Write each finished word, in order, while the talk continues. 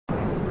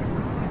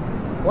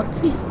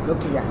What's he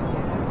looking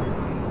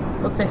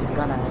at? Looks like he's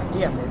got an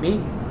idea, maybe.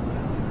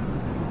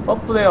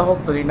 Hopefully or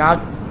hopefully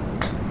not.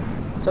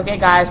 So okay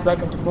guys,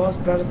 welcome to more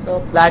Splinter Cell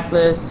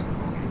Blacklist.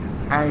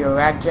 I'm your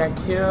Rackjack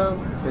here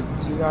with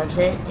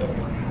TRJ.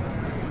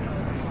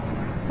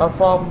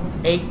 Perform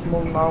 8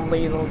 more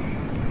non-lethal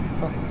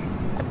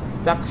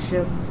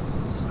abductions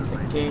in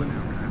the game.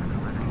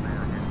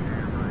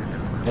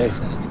 Hey.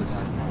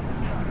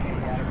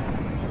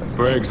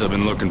 Briggs, I've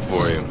been looking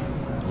for you.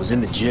 I was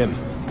in the gym.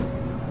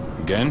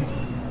 Again?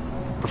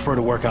 Prefer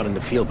to work out in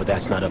the field, but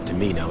that's not up to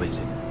me now, is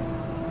it?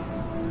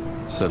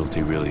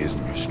 Subtlety really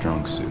isn't your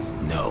strong suit.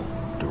 No.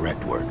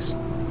 Direct works.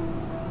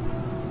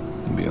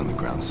 You'll be on the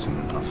ground soon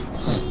enough.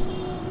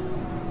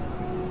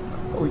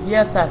 Oh, he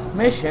has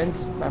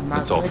missions, but I'm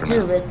not going to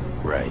do it.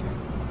 Right.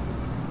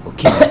 We'll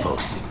keep you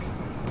posted.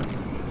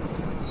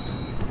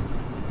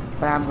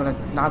 But I'm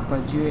not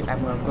gonna do it.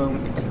 I'm gonna go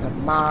with the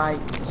SMI.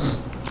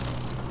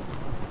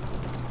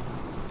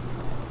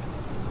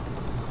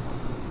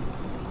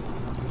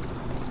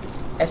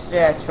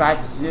 Yesterday I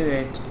tried to do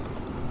it,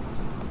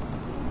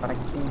 but I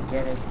can't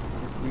get it.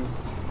 It's just this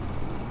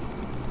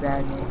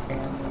Samuel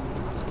and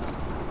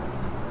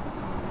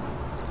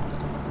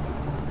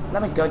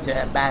let me go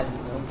to a bad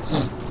room.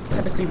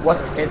 Let me see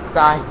what's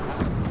inside.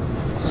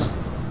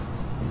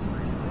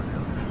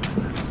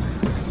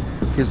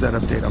 Here's that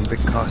update on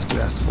Victor Coste you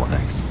asked for.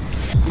 Thanks.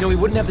 You know, we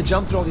wouldn't have to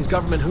jump through all these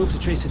government hoops to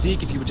trace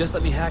Sadiq if you would just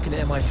let me hack into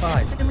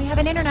MI5. Then we have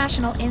an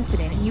international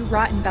incident and you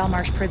rot in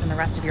Belmarsh prison the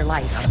rest of your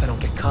life. Not if I don't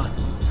get caught.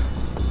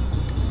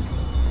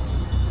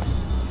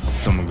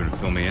 Someone gonna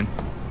fill me in?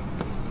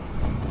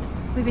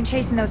 We've been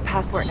chasing those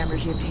passport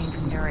numbers you obtained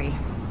from Nuri.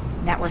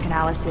 Network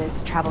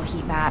analysis, travel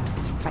heat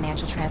maps,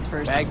 financial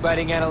transfers.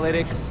 Bag-biting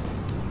analytics.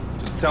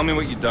 Just tell me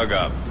what you dug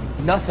up.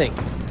 Nothing.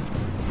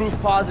 Proof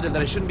positive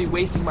that I shouldn't be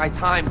wasting my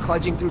time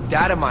kludging through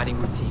data mining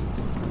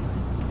routines.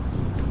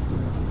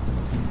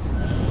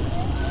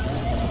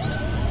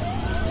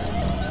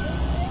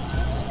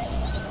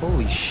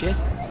 Holy shit.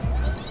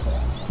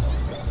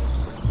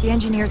 The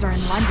engineers are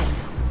in London.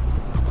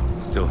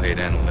 Still hate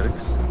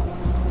analytics?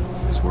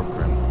 Nice work,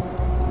 Grim.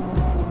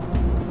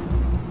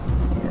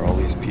 Are all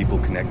these people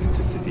connected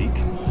to Sadiq?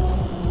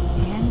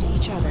 And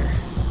each other.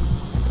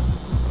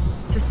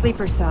 It's a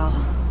sleeper cell.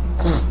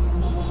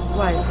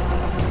 Was.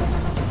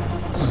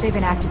 They've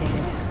been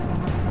activated.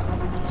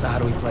 So how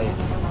do we play it?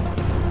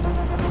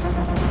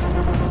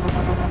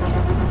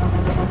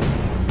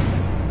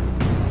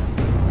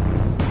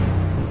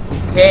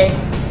 Okay.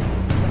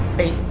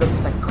 Space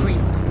looks like creep.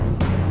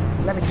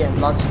 Let me get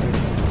launched in.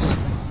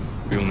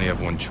 We only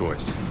have one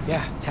choice.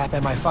 Yeah, tap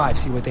MI5,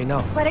 see what they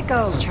know. Let it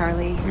go,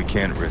 Charlie. We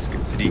can't risk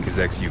it. Sadiq is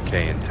ex-UK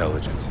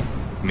intelligence.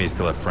 He may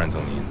still have friends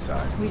on the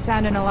inside. We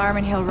sound an alarm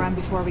and he'll run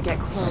before we get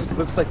close.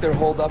 Looks like they're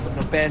holed up in an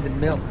abandoned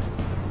mill.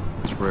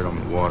 It's right on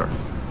the water.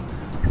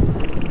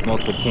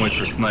 Multiple points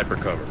for sniper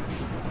cover.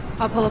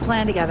 I'll pull a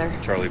plan together.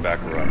 Charlie, back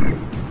her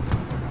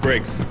up.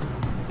 Briggs.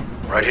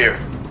 Right here.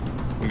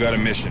 We got a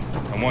mission.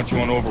 I want you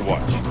on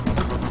Overwatch.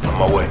 On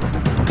my way.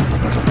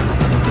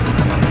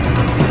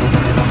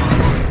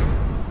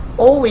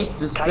 Always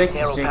this Tight, Briggs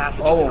narrow stream passage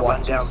in a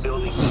rundown Overwatches.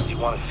 building means you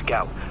want to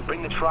scout.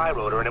 Bring the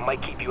tri-rotor and it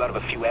might keep you out of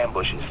a few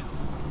ambushes.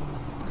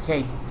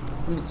 Okay,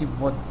 let me see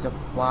what's the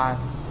fly.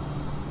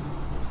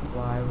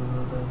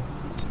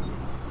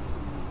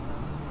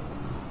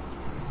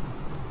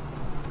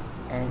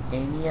 And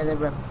any other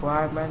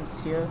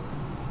requirements here?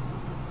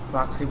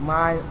 Proxy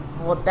mine.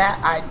 For that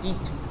I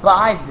need to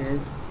buy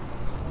this.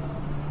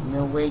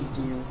 No way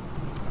to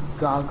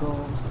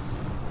goggles.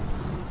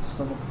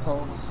 Solar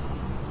pulse.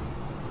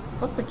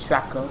 Footprint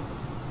tracker.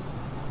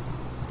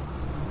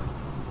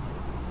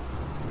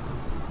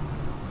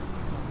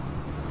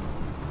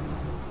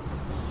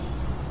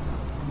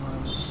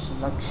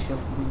 Luxury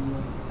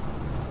wheel.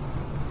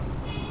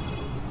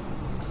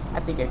 I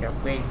think I got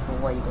wait for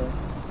later.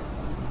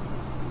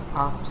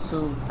 Up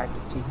soon I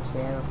can take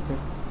care of it.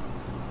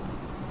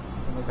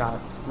 Oh my god,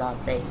 it's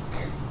not big.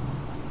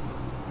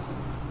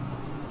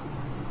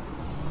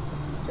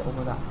 Oh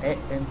my god, it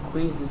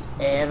increases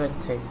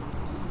everything.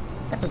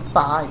 I can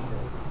buy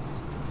this.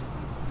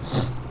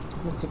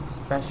 Let me take the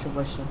special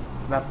version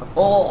weapon.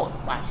 Oh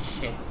my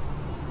shit.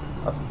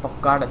 I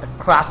forgot it, the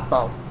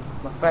crossbow.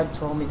 My friend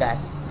told me that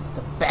it's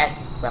the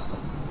best weapon.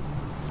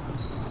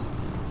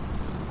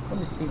 Let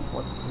me see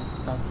what's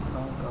inside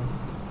stronger.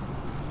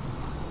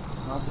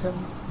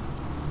 Nothing.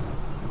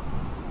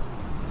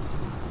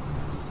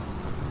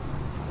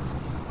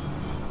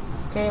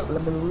 Okay,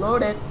 let me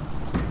load it.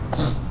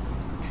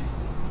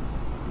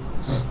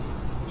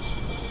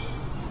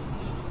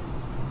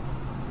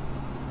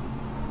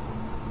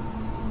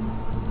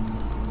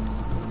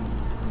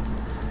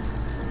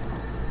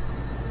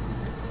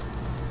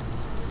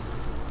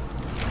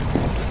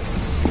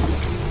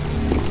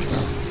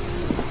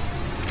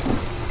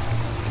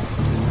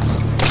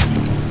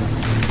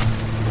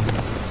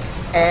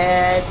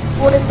 And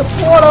put in the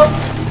portal.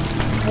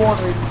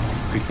 Water.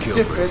 Good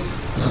kill, Briggs.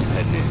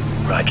 Heading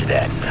in. Roger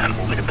that. I'm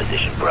moving to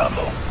position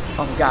Bravo.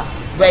 Oh my god.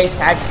 Race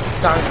had to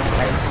start the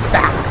place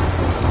back.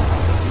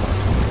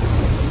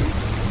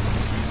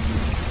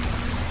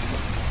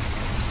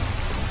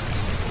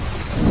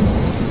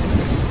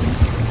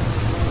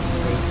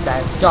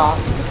 Stop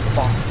the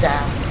fuck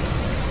down.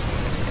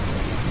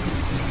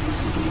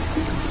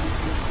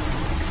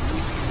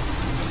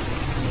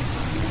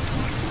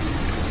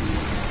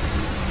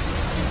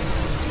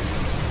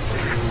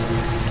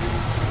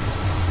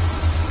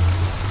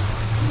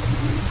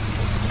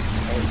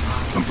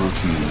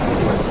 Approaching the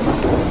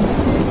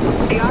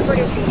The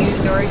operatives who used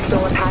Nuri's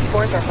stolen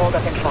passports are holed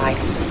up inside.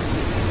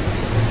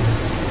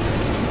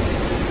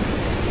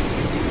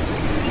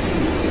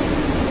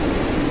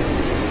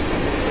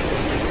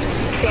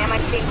 Sam,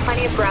 I'm seeing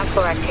plenty of ground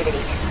floor activity.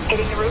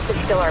 Hitting the roof is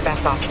still our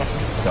best option.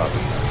 Copy.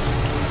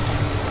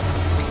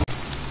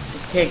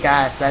 Okay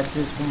guys, let's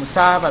do this one more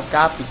time. I've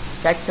got the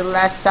detected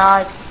last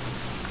time.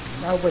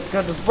 Now we're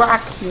gonna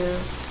rock here.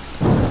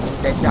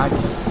 Then John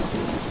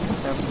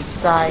from the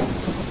side.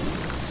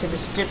 To the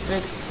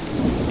stupid.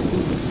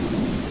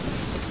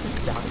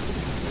 Sit down.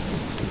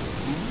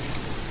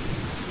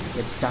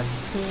 Get done.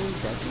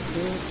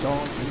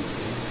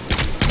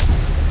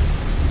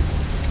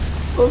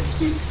 Oh,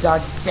 she's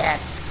done dead.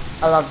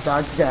 I love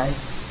dogs, guys.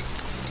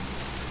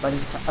 But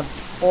it's an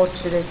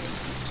unfortunate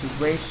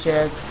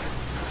situation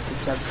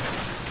which I'm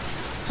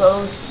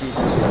posted to.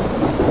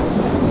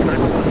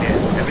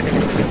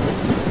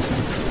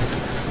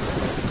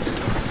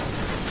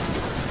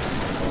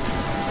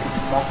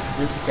 Mock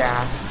this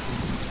guy.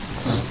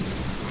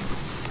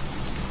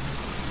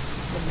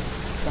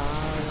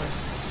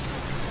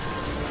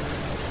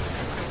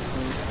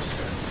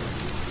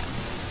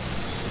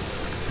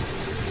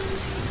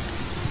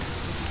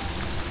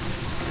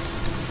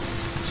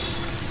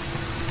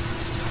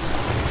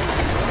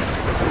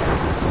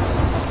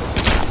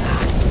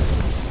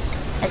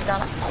 I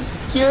got an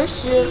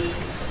execution.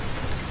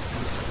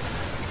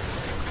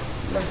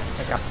 Let's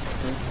pick up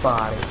this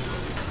body.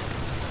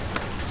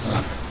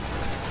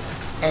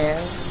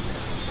 And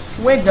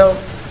window.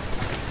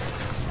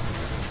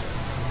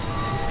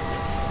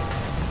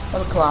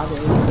 What a closet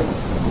is it?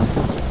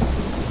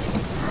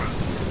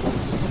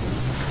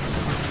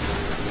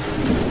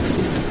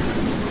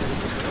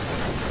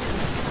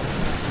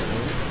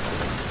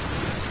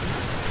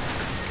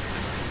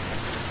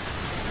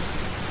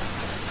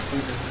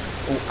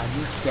 Oh, I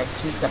need to get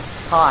to the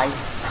pipe.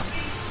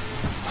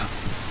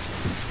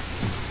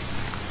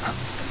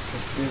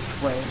 Take this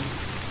way.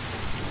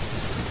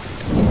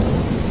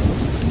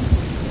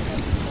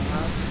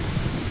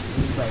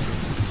 This way.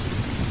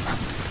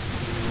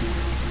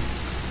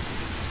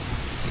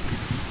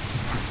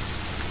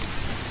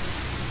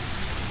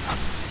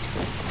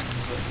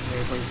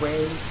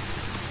 Wait.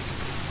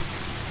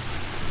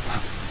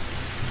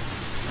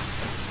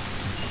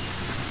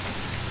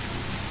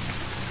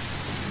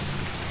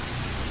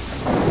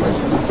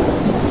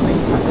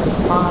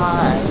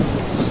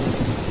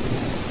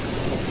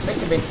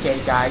 Make a big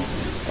cake, guys.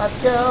 Let's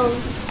go.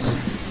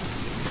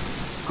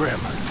 Grim,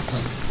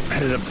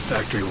 headed up the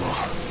factory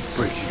wall.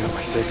 Briggs, you got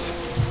my 6?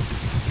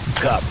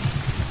 Cop.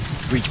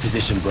 Breach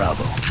position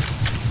Bravo.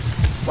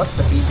 What's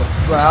the beat of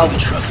Bravo? See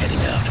the truck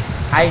heading out.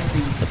 I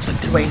see. Looks like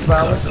they're Wait, moving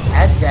Bravo cargo.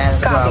 and Dan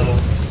Bravo.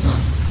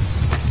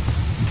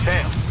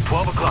 Sam,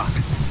 12 o'clock.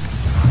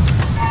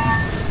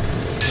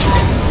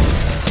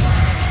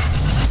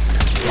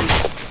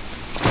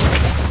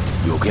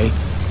 You okay?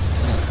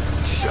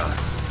 Shot.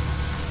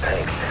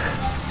 Thanks.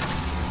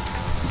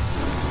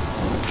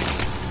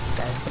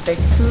 That's a bit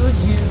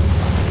kuju.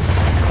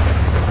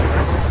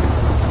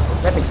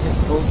 Let me just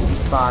post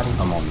these bodies.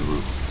 I'm on the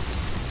roof.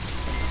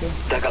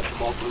 Dug up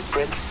some old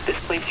blueprints. This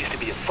place used to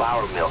be a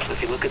flour mill, so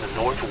if you look in the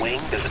north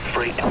wing, there's a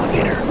freight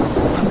elevator.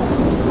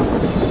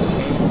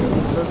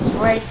 The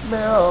freight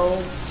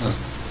mill.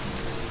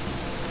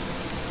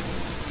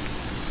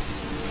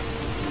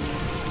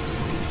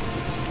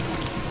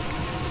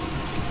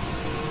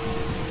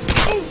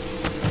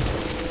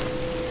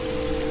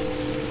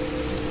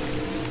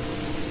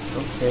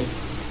 Okay.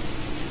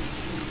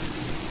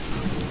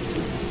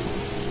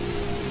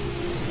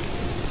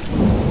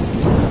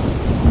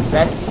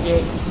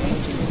 Investigate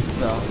engine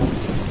itself.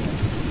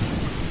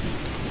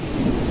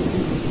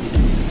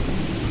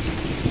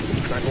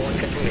 Driver 1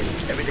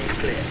 continues. Everything's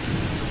clear.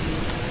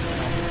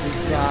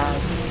 This guy.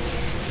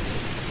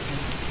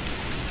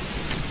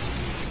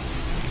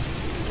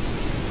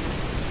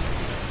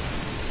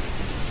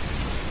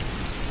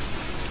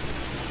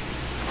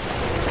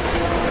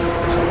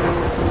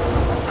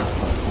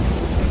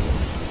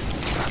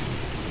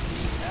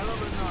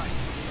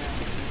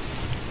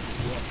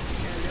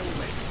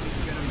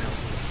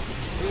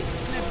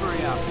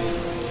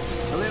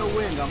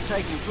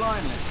 Taking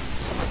flying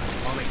lessons.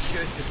 I'll make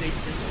sure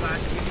Sadiq's as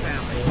fast as you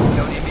found me.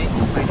 Don't hear me?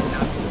 Make it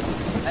know.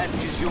 That's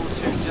because you're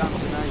too dumb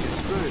to know you're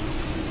screwed.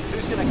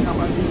 Who's going to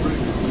come over the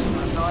roof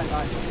on a night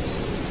like this?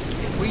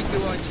 If we do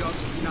our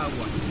jobs, no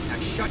one.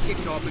 Now shut your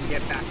gob and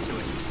get back to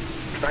it.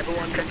 Driver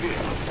 1 continues.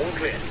 All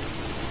clear.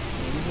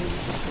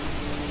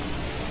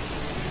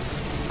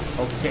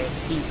 Okay,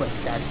 he went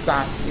that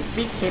side. If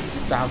we keep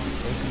this out, we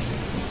take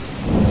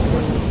it.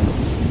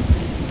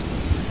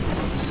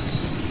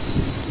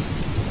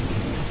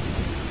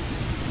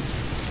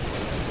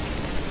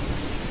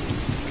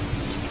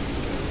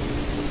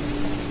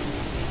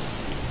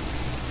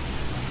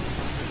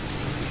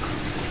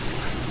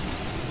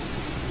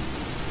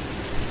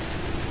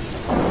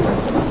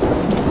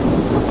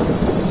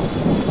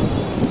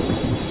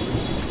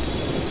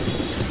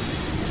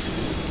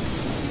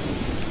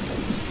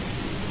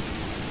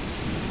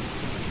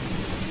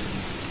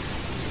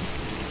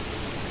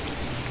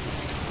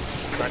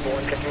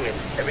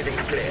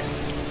 Everything's clear.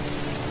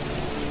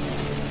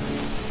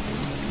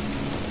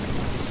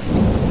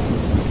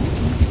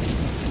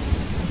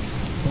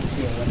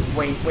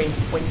 Okay,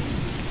 wait.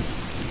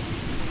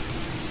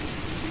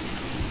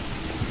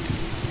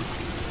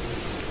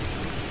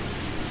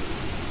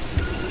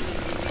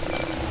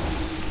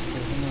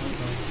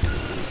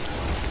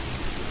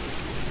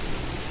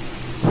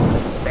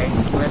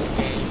 Blacklist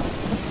game.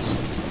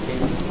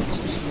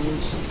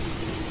 Change.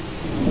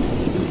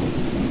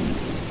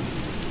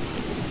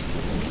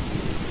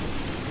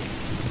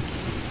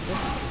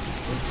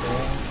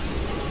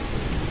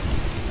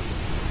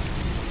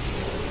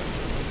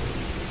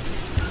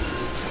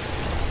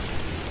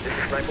 This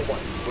is Sniper 1.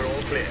 We're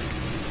all clear.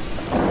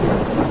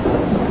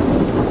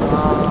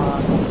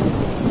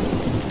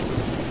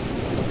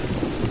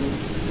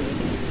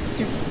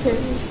 Stupid.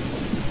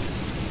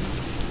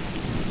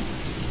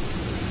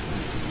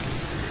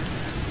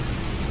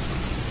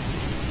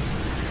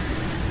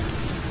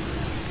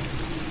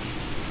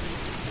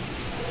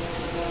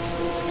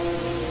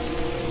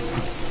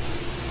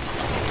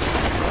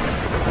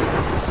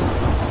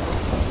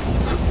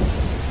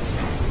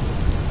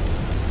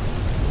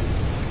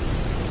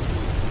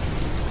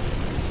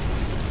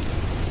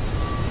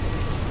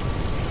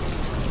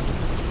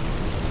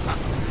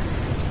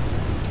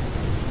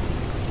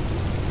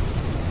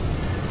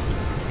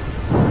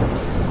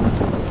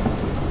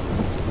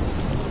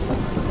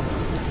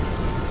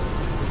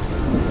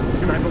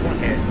 Sniper 1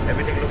 here.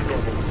 Everything looks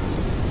normal.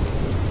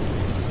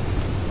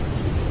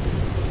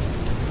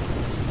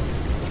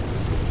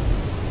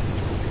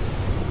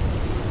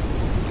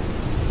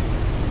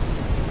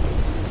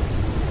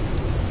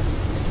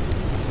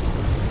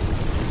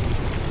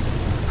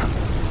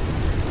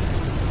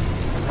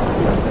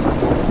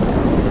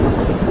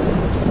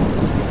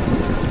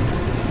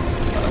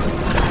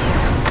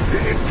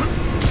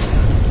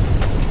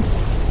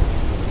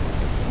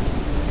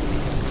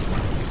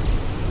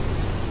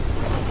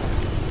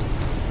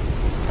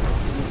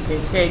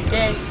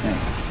 Okay.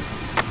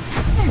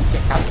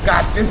 I've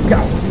got this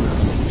guy too.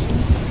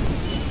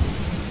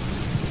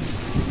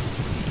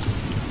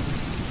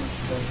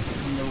 There's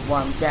no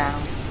one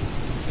down.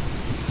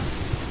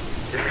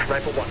 This is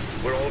Sniper 1.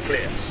 We're all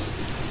clear.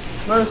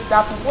 First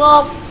stop the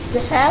wall.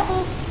 The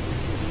hell?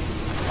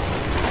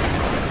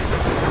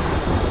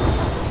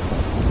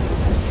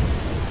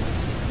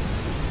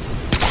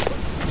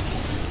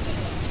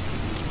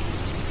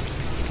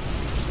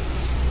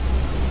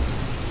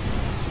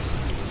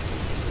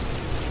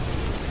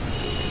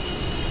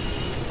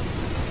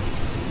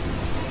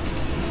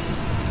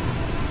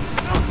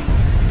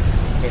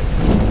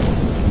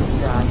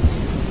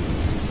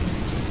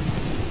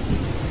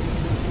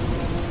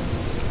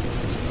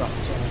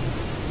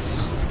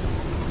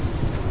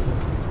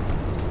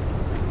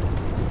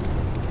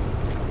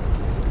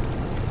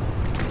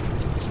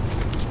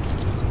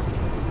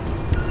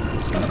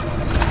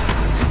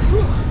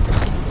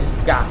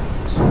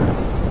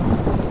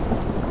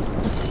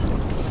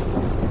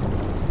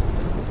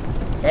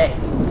 Hey,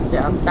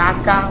 still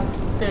back out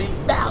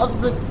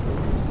 30,000.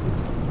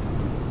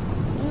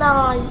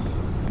 Nice.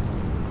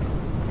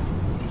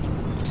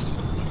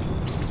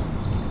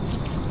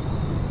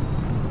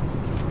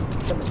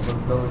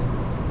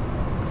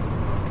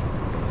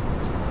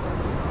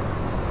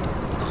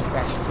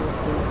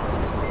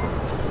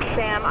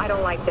 Sam, I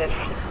don't like this.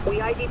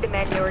 We ID'd the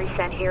men Yuri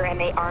sent here, and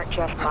they aren't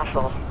just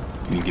muscle.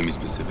 Can you give me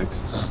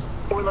specifics?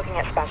 We're looking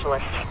at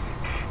specialists.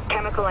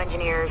 Chemical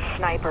engineers,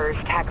 snipers,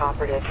 tech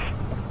operatives.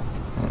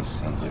 Well,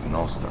 sounds like an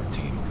all-star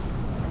team.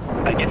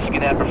 I guess you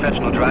can add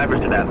professional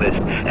drivers to that list.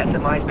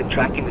 SMI's been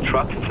tracking the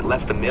truck since it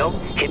left the mill,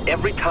 hit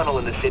every tunnel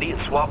in the city,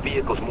 and swapped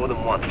vehicles more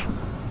than once.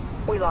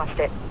 We lost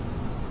it.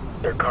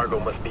 Their cargo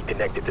must be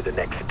connected to the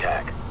next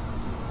attack.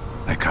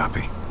 I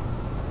copy.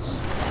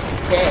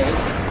 Okay,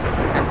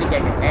 I think I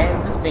can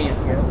end this video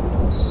here.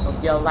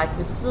 Hope y'all like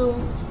this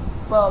soon.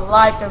 Well,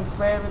 like and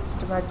favorites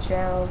to my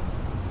channel.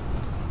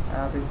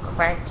 I'll be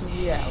cranking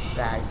you out,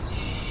 guys.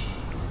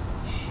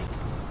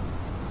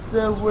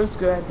 So what's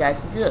going on,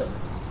 guys and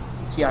girls?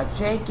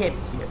 TRJ Game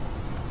here.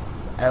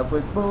 I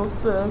will boost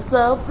the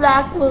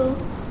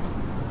Blacklist.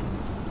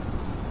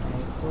 I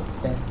hope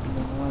that's the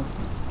one.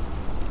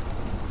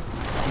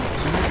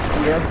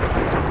 The here.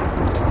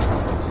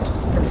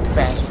 The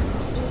best.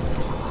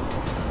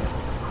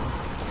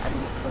 I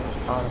think it's going to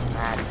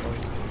automatically.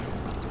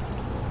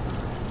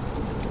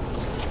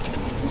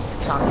 Just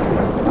time.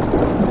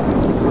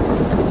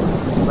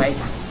 Wait.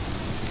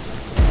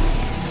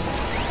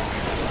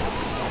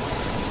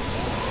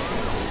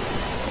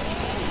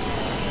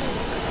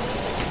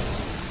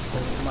 Oh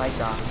my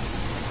god.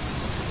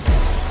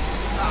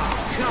 Oh,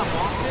 come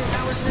on, man,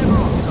 that was never on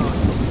time.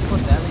 What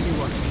the hell are you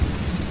watching?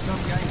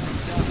 Some game from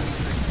South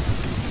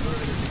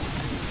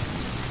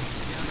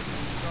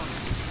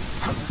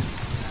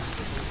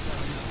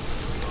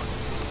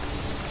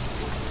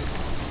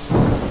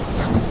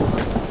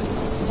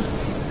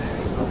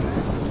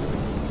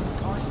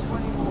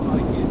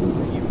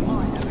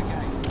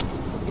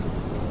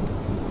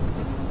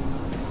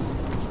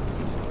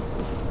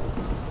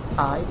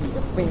I need a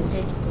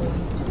vintage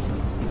point.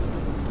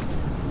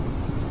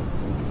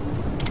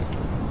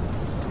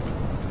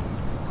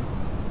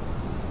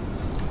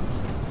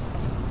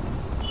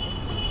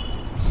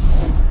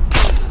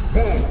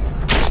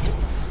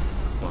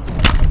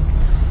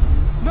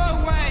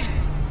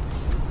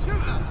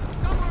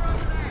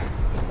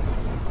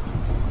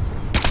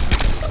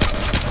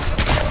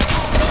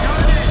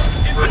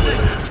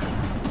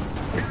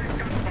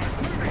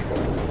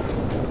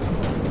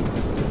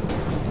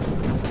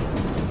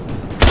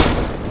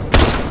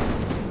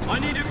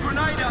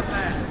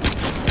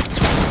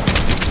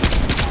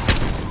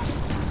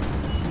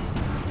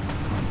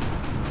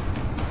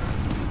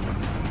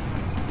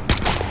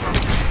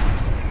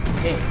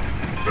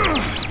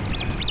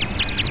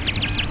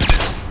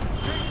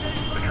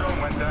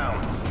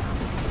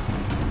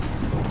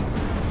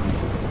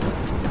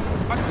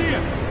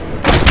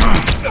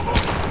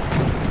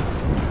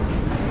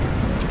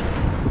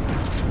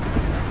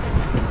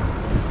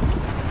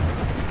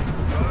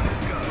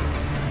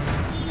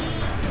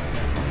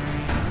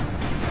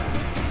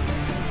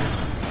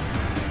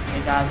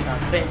 Hey guys,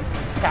 I've been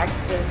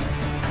detected.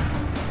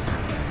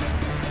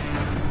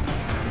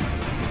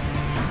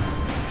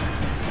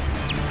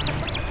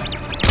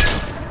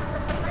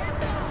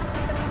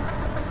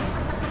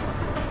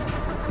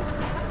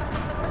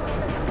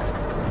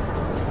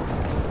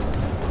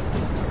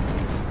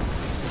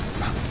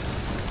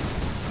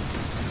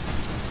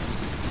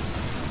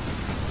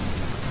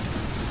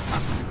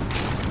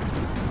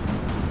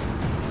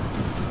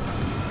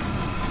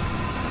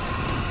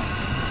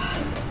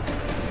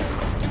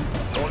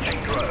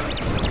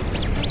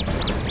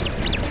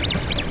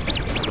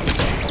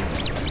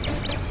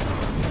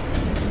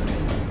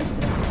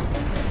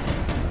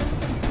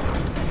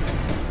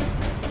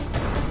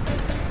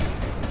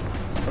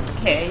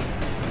 Okay.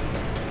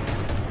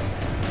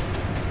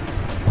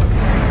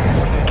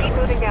 Keep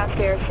moving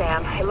downstairs,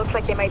 Sam. It looks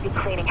like they might be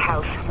cleaning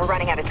house. We're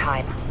running out of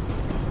time.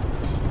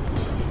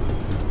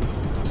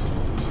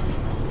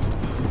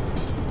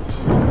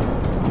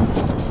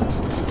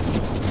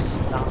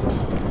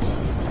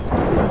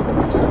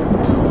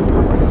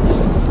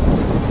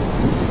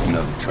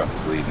 Another truck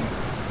is leaving.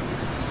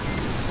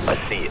 I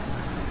see it.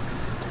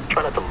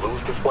 Try not to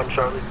lose this one,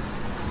 Charlie.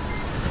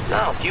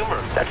 No,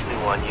 humor. That's new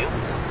on you.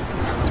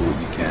 Do what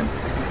you can.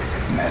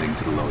 I'm heading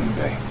to the loading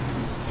bay.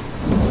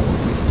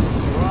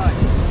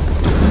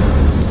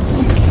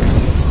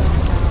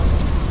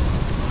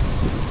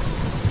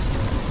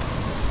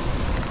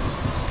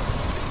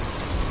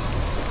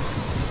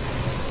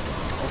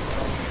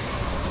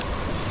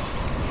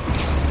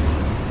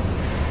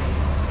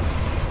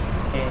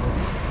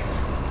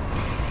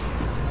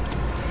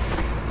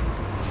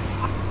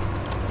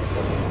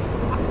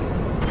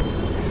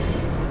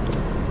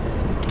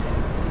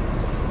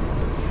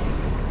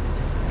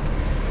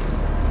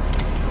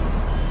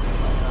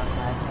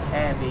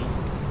 Heavy.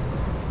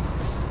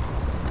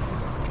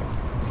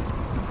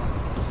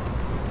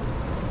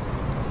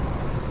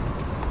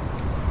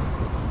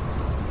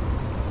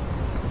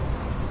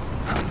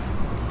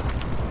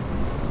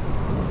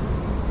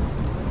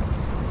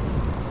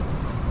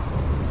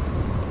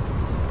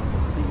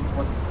 See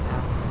what's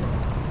happening.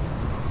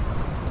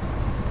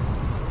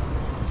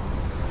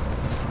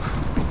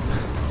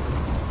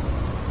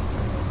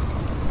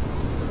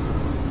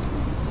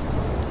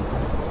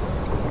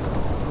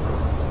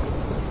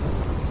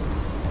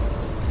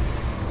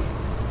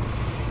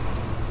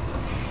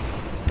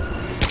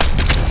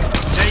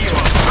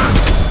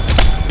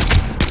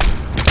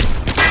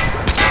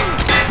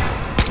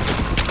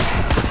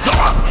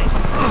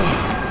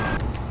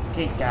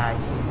 Okay guys,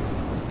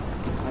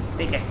 I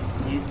think I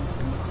can do this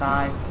one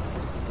time.